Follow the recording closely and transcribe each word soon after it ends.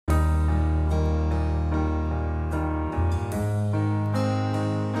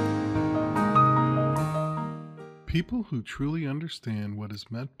People who truly understand what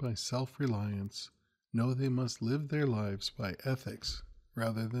is meant by self-reliance know they must live their lives by ethics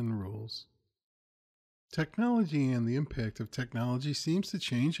rather than rules. Technology and the impact of technology seems to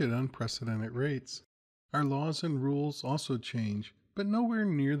change at unprecedented rates. Our laws and rules also change, but nowhere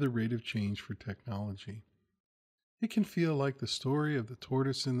near the rate of change for technology. It can feel like the story of the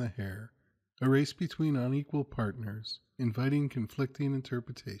tortoise and the hare, a race between unequal partners, inviting conflicting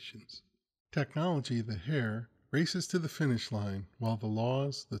interpretations. Technology, the hare, races to the finish line, while the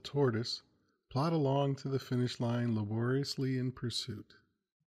laws, the tortoise, plod along to the finish line laboriously in pursuit.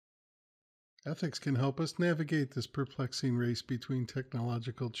 Ethics can help us navigate this perplexing race between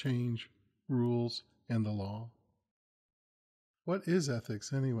technological change, rules, and the law. What is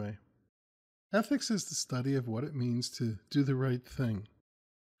ethics anyway? Ethics is the study of what it means to do the right thing.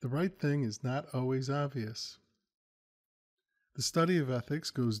 The right thing is not always obvious. The study of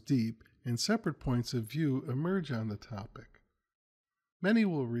ethics goes deep, and separate points of view emerge on the topic. Many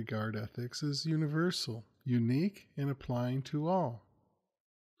will regard ethics as universal, unique, and applying to all,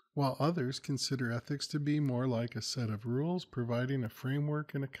 while others consider ethics to be more like a set of rules providing a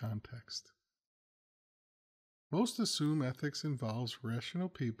framework and a context. Most assume ethics involves rational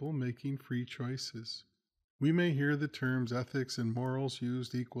people making free choices. We may hear the terms ethics and morals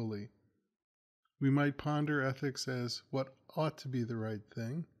used equally. We might ponder ethics as what ought to be the right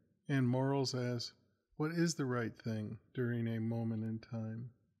thing, and morals as what is the right thing during a moment in time.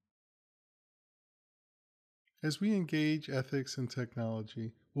 As we engage ethics and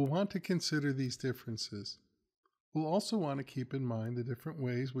technology, we'll want to consider these differences. We'll also want to keep in mind the different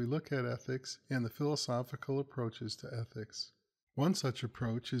ways we look at ethics and the philosophical approaches to ethics. One such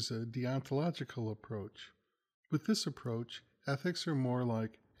approach is a deontological approach. With this approach, ethics are more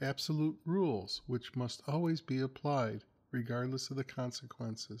like absolute rules which must always be applied, regardless of the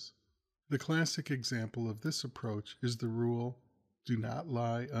consequences. The classic example of this approach is the rule, do not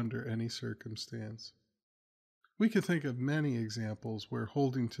lie under any circumstance. We can think of many examples where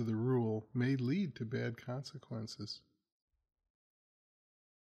holding to the rule may lead to bad consequences.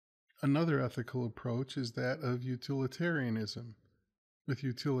 Another ethical approach is that of utilitarianism. With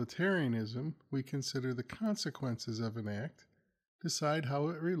utilitarianism, we consider the consequences of an act, decide how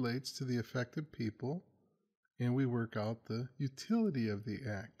it relates to the affected people, and we work out the utility of the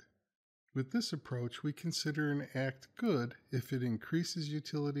act. With this approach, we consider an act good if it increases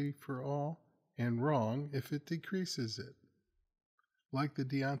utility for all, and wrong if it decreases it. Like the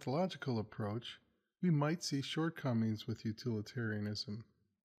deontological approach, we might see shortcomings with utilitarianism.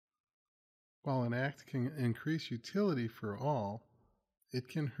 While an act can increase utility for all, it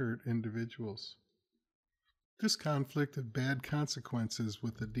can hurt individuals. This conflict of bad consequences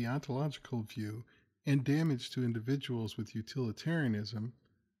with the deontological view and damage to individuals with utilitarianism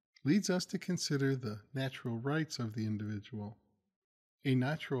leads us to consider the natural rights of the individual. A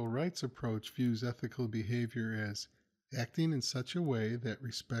natural rights approach views ethical behavior as acting in such a way that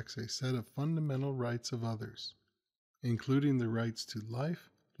respects a set of fundamental rights of others, including the rights to life,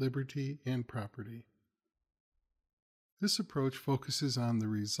 liberty, and property. This approach focuses on the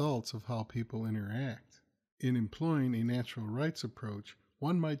results of how people interact. In employing a natural rights approach,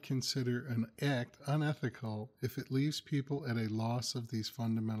 one might consider an act unethical if it leaves people at a loss of these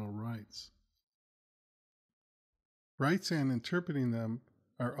fundamental rights. Rights and interpreting them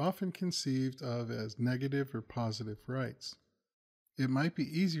are often conceived of as negative or positive rights. It might be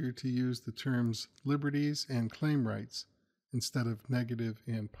easier to use the terms liberties and claim rights instead of negative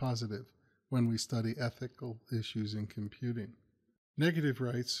and positive when we study ethical issues in computing. Negative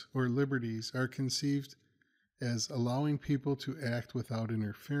rights or liberties are conceived as allowing people to act without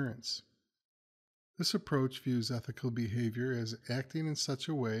interference. This approach views ethical behavior as acting in such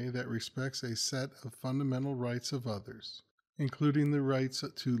a way that respects a set of fundamental rights of others, including the rights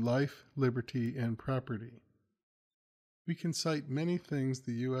to life, liberty, and property. We can cite many things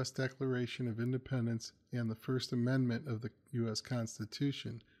the U.S. Declaration of Independence and the First Amendment of the U.S.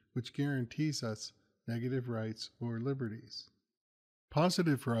 Constitution, which guarantees us negative rights or liberties.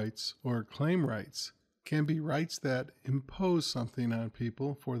 Positive rights or claim rights can be rights that impose something on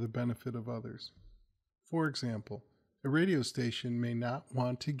people for the benefit of others. For example, a radio station may not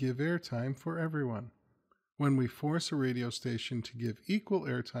want to give airtime for everyone. When we force a radio station to give equal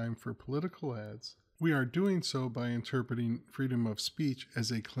airtime for political ads, we are doing so by interpreting freedom of speech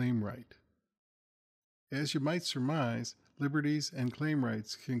as a claim right. As you might surmise, liberties and claim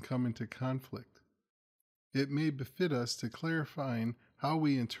rights can come into conflict. It may befit us to clarify how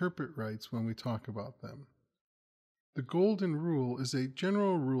we interpret rights when we talk about them. The Golden Rule is a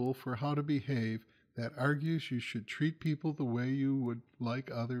general rule for how to behave that argues you should treat people the way you would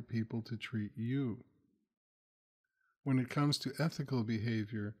like other people to treat you. When it comes to ethical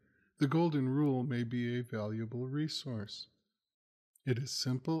behavior, the Golden Rule may be a valuable resource. It is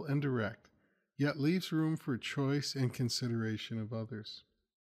simple and direct, yet leaves room for choice and consideration of others.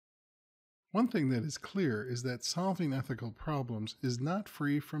 One thing that is clear is that solving ethical problems is not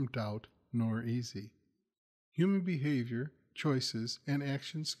free from doubt nor easy. Human behavior, choices, and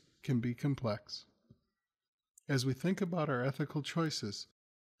actions can be complex. As we think about our ethical choices,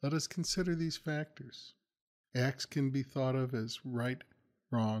 let us consider these factors. Acts can be thought of as right,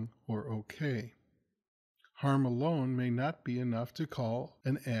 wrong, or okay. Harm alone may not be enough to call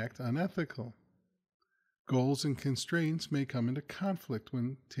an act unethical. Goals and constraints may come into conflict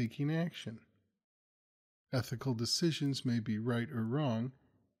when taking action. Ethical decisions may be right or wrong,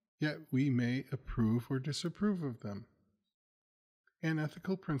 yet we may approve or disapprove of them. And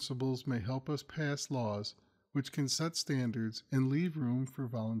ethical principles may help us pass laws which can set standards and leave room for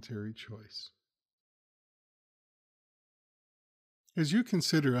voluntary choice. As you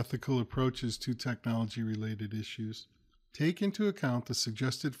consider ethical approaches to technology-related issues, take into account the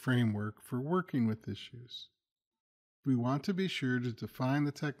suggested framework for working with issues. We want to be sure to define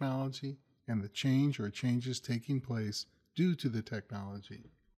the technology and the change or changes taking place due to the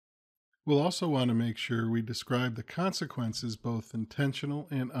technology. We'll also want to make sure we describe the consequences, both intentional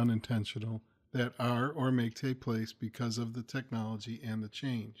and unintentional, that are or may take place because of the technology and the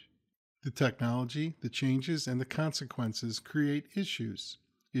change. The technology, the changes, and the consequences create issues.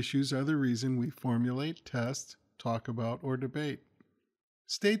 Issues are the reason we formulate, test, talk about, or debate.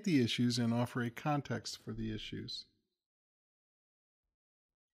 State the issues and offer a context for the issues.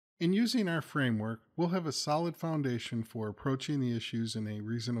 In using our framework, we'll have a solid foundation for approaching the issues in a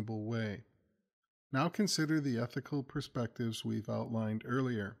reasonable way. Now consider the ethical perspectives we've outlined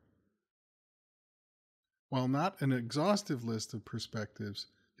earlier. While not an exhaustive list of perspectives,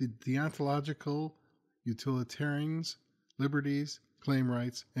 the deontological, utilitarians, liberties, claim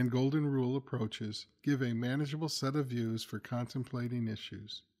rights, and golden rule approaches give a manageable set of views for contemplating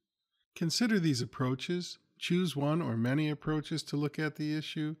issues. Consider these approaches, choose one or many approaches to look at the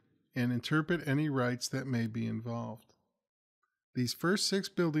issue, and interpret any rights that may be involved. These first 6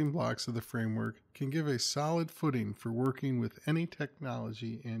 building blocks of the framework can give a solid footing for working with any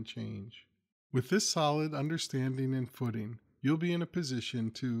technology and change. With this solid understanding and footing, you'll be in a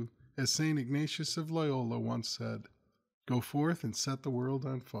position to, as St. Ignatius of Loyola once said, go forth and set the world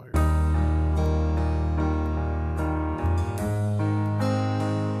on fire.